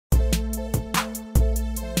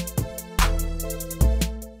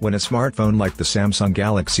When a smartphone like the Samsung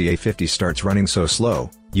Galaxy A50 starts running so slow,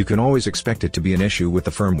 you can always expect it to be an issue with the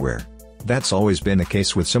firmware. That's always been the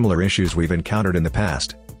case with similar issues we've encountered in the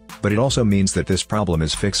past. But it also means that this problem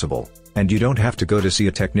is fixable, and you don't have to go to see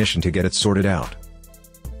a technician to get it sorted out.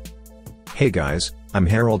 Hey guys, I'm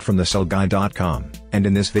Harold from theselguy.com, and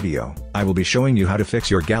in this video, I will be showing you how to fix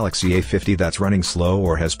your Galaxy A50 that's running slow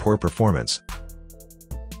or has poor performance.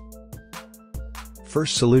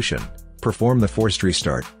 First solution: perform the forced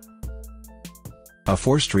restart. A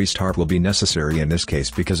forced restart will be necessary in this case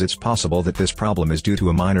because it's possible that this problem is due to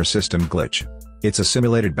a minor system glitch. It's a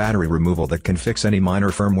simulated battery removal that can fix any minor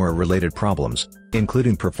firmware-related problems,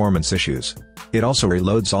 including performance issues. It also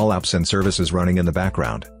reloads all apps and services running in the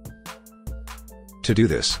background. To do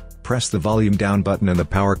this, press the volume down button and the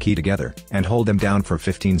power key together, and hold them down for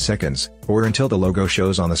 15 seconds, or until the logo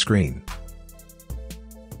shows on the screen.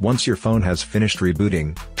 Once your phone has finished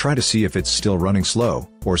rebooting, try to see if it's still running slow,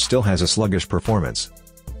 or still has a sluggish performance.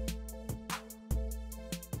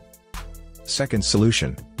 Second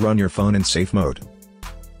solution: run your phone in safe mode.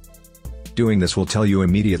 Doing this will tell you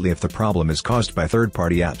immediately if the problem is caused by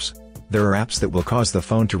third-party apps. There are apps that will cause the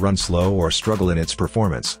phone to run slow or struggle in its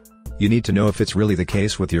performance. You need to know if it's really the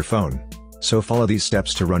case with your phone. So follow these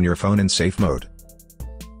steps to run your phone in safe mode.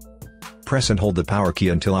 Press and hold the power key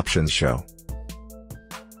until options show.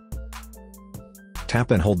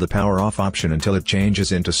 Tap and hold the power off option until it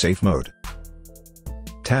changes into safe mode.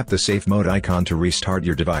 Tap the safe mode icon to restart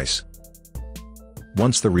your device.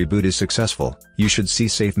 Once the reboot is successful, you should see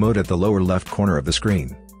safe mode at the lower left corner of the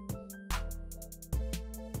screen.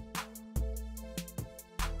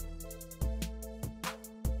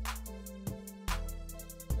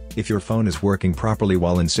 If your phone is working properly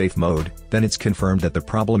while in safe mode, then it's confirmed that the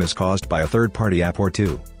problem is caused by a third-party app or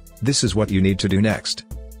two. This is what you need to do next.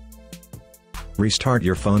 Restart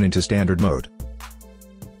your phone into standard mode.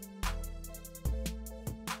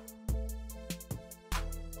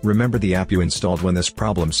 Remember the app you installed when this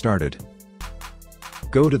problem started.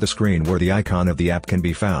 Go to the screen where the icon of the app can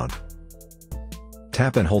be found.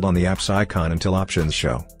 Tap and hold on the app's icon until options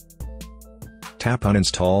show. Tap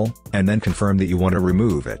uninstall, and then confirm that you want to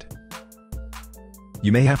remove it.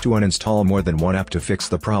 You may have to uninstall more than one app to fix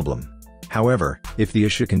the problem. However, if the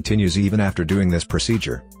issue continues even after doing this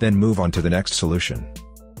procedure, then move on to the next solution.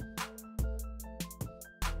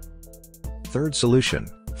 Third solution: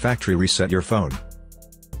 factory reset your phone.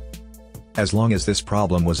 As long as this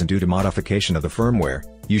problem wasn't due to modification of the firmware,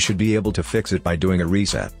 you should be able to fix it by doing a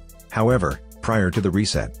reset. However, prior to the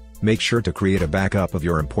reset, make sure to create a backup of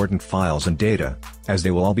your important files and data, as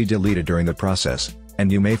they will all be deleted during the process, and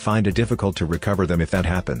you may find it difficult to recover them if that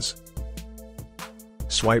happens.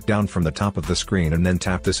 Swipe down from the top of the screen and then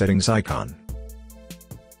tap the settings icon.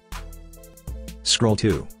 Scroll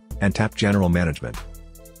to, and tap General Management.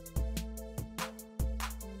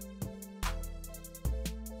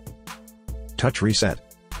 Touch Reset.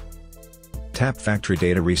 Tap Factory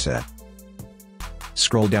Data Reset.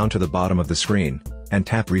 Scroll down to the bottom of the screen, and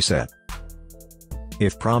tap Reset.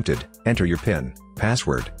 If prompted, enter your PIN,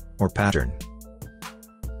 password, or pattern.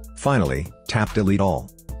 Finally, tap Delete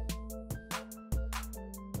All.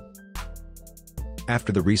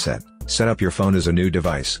 After the reset, set up your phone as a new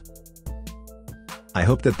device. I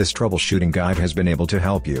hope that this troubleshooting guide has been able to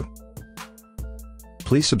help you.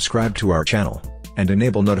 Please subscribe to our channel, and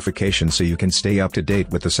enable notifications so you can stay up to date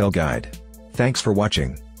with the Cell Guide. Thanks for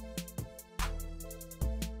watching.